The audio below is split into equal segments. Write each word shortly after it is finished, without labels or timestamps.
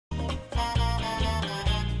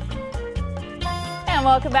And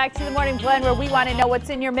welcome back to the Morning Blend, where we want to know what's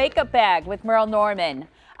in your makeup bag with Merle Norman.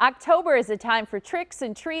 October is a time for tricks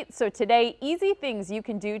and treats, so today, easy things you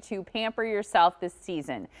can do to pamper yourself this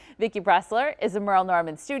season. Vicki Bressler is a Merle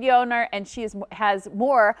Norman studio owner, and she has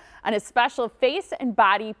more on a special face and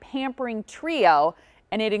body pampering trio,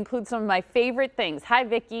 and it includes some of my favorite things. Hi,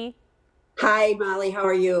 Vicki. Hi, Molly. How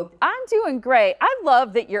are you? I'm doing great. I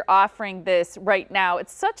love that you're offering this right now.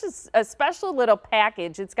 It's such a special little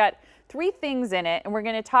package. It's got 3 things in it, and we're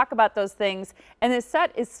going to talk about those things. And this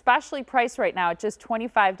set is specially priced right now at just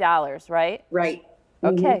 $25, right? Right.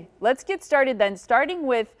 Okay, let's get started then, starting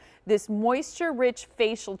with this moisture-rich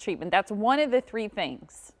facial treatment. That's one of the 3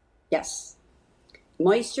 things. Yes.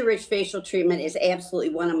 Moisture-rich facial treatment is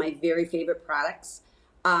absolutely one of my very favorite products.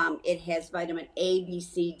 It has vitamin A, B,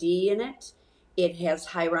 C, D in it. It has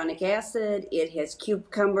hyaluronic acid. It has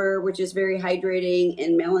cucumber, which is very hydrating,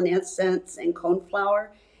 and melanessence and coneflower.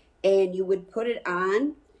 And you would put it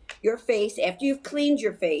on your face after you've cleaned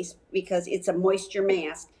your face, because it's a moisture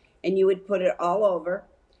mask, and you would put it all over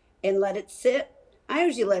and let it sit. I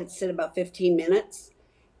usually let it sit about 15 minutes,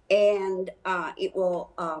 and it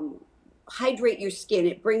will hydrate your skin.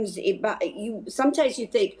 It brings you. Sometimes you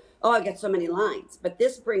think, oh, I got so many lines, but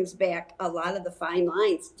this brings back a lot of the fine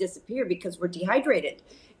lines disappear because we're dehydrated,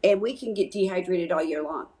 and we can get dehydrated all year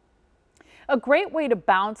long. A great way to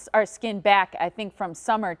bounce our skin back, I think, from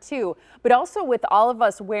summer too, but also with all of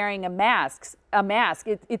us wearing a mask,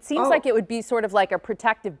 it seems like it would be sort of like a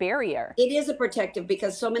protective barrier. It is a protective,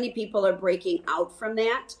 because so many people are breaking out from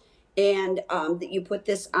that, and that you put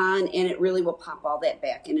this on and it really will pop all that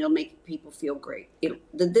back, and it'll make people feel great.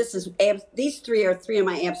 These 3 are 3 of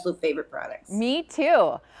my absolute favorite products. Me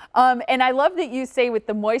too. And I love that you say with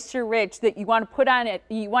the moisture rich that you want to put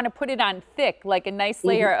it on thick, like a nice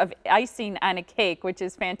layer of icing on a cake, which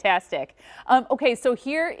is fantastic. Okay, so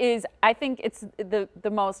here is, I think it's the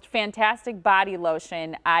most fantastic body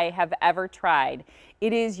lotion I have ever tried.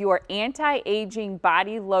 It is your anti-aging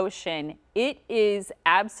body lotion. It is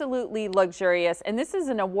absolutely luxurious, and this is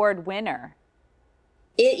an award winner.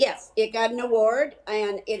 Yes, it got an award,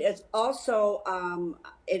 and it is also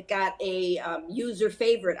it got a user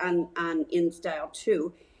favorite on InStyle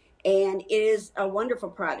too, and it is a wonderful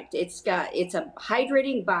product. It's a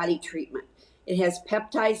hydrating body treatment. It has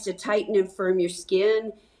peptides to tighten and firm your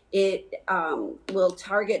skin. It will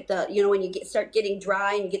target when you start getting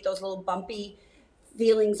dry and you get those little bumpy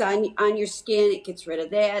feelings on your skin. It gets rid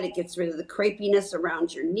of that. It gets rid of the crepiness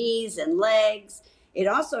around your knees and legs. It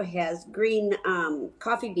also has green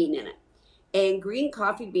coffee bean in it. And green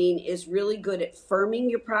coffee bean is really good at firming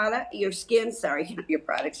your skin.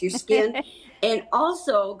 And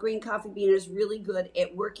also green coffee bean is really good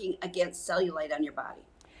at working against cellulite on your body.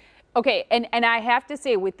 Okay, and I have to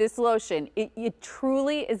say, with this lotion, it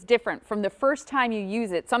truly is different from the first time you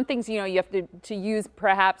use it. Some things, you have to use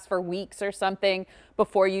perhaps for weeks or something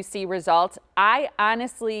before you see results. I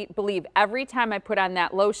honestly believe every time I put on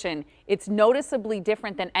that lotion, it's noticeably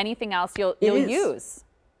different than anything else you'll use.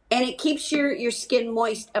 And it keeps your skin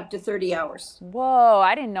moist up to 30 hours. Whoa,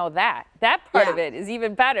 I didn't know that. That part of it is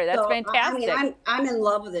even better. That's fantastic. I mean, I'm in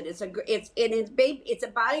love with it. It's a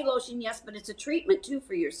body lotion, yes, but it's a treatment too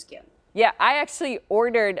for your skin. Yeah, I actually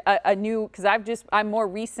ordered a new, because I'm more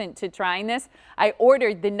recent to trying this. I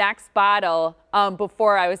ordered the next bottle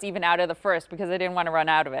before I was even out of the first, because I didn't want to run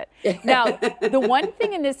out of it. Now, the one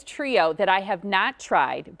thing in this trio that I have not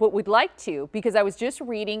tried but would like to, because I was just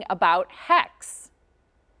reading about Hex.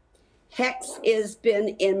 Hex has been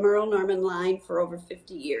in Merle Norman line for over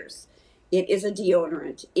 50 years. It is a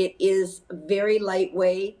deodorant. It is very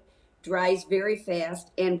lightweight, dries very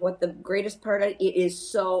fast, and what the greatest part of it is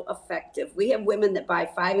so effective. We have women that buy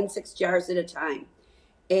 5 and 6 jars at a time.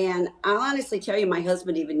 And I'll honestly tell you, my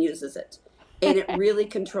husband even uses it. And it really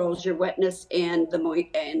controls your wetness and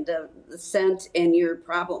the scent and your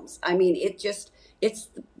problems. I mean, it's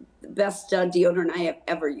the best deodorant I have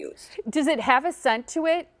ever used. Does it have a scent to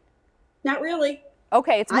it? Not really.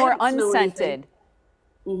 Okay, it's more unscented.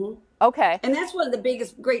 Okay. And that's one of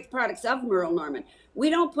the great products of Merle Norman.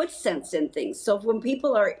 We don't put scents in things. So when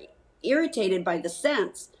people are irritated by the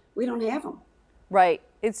scents, we don't have them. Right.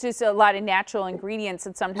 It's just a lot of natural ingredients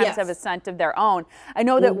that sometimes have a scent of their own. I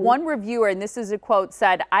know that one reviewer, and this is a quote,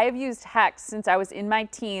 said, "I have used Hex since I was in my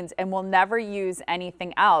teens and will never use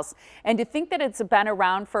anything else." And to think that it's been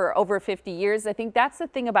around for over 50 years, I think that's the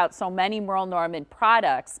thing about so many Merle Norman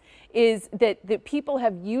products, is that people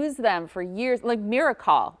have used them for years, like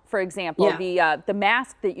Miracle, for example, the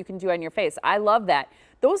mask that you can do on your face. I love that.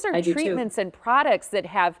 Those are treatments and products that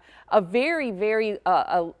have a very, very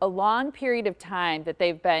a long period of time that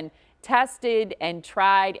they've been tested and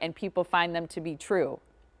tried, and people find them to be true.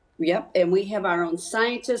 Yep, and we have our own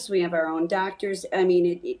scientists, we have our own doctors. I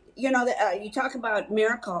mean, you talk about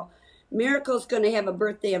Miracle. Miracle's going to have a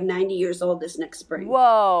birthday of 90 years old this next spring.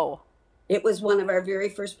 Whoa. It was one of our very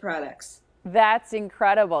first products. That's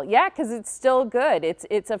incredible. Yeah, because it's still good.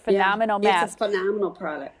 It's a phenomenal mask. It's a phenomenal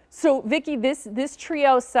product. So Vicki, this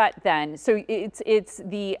trio set then, so it's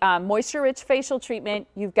the moisture-rich facial treatment.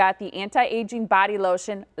 You've got the anti-aging body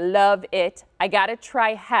lotion. Love it. I got to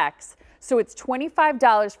try Hex. So it's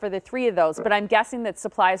 $25 for the 3 of those, but I'm guessing that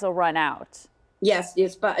supplies will run out. Yes,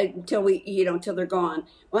 but until until they're gone.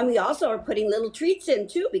 Well, and we also are putting little treats in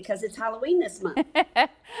too because it's Halloween this month.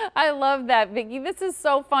 I love that, Vicki. This is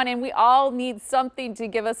so fun, and we all need something to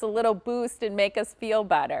give us a little boost and make us feel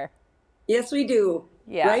better. Yes, we do.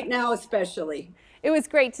 Yeah. Right now, especially. It was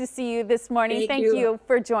great to see you this morning. Thank you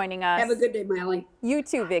for joining us. Have a good day, Miley. You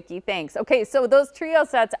too, Vicki. Thanks. Okay, so those trio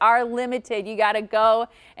sets are limited. You got to go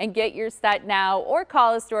and get your set now or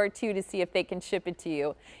call a store or two to see if they can ship it to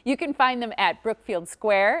you. You can find them at Brookfield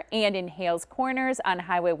Square and in Hales Corners on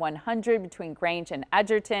Highway 100 between Grange and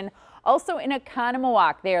Edgerton. Also in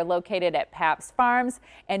Oconomowoc, they are located at Pap's Farms,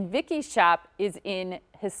 and Vicki's shop is in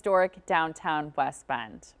historic downtown West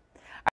Bend.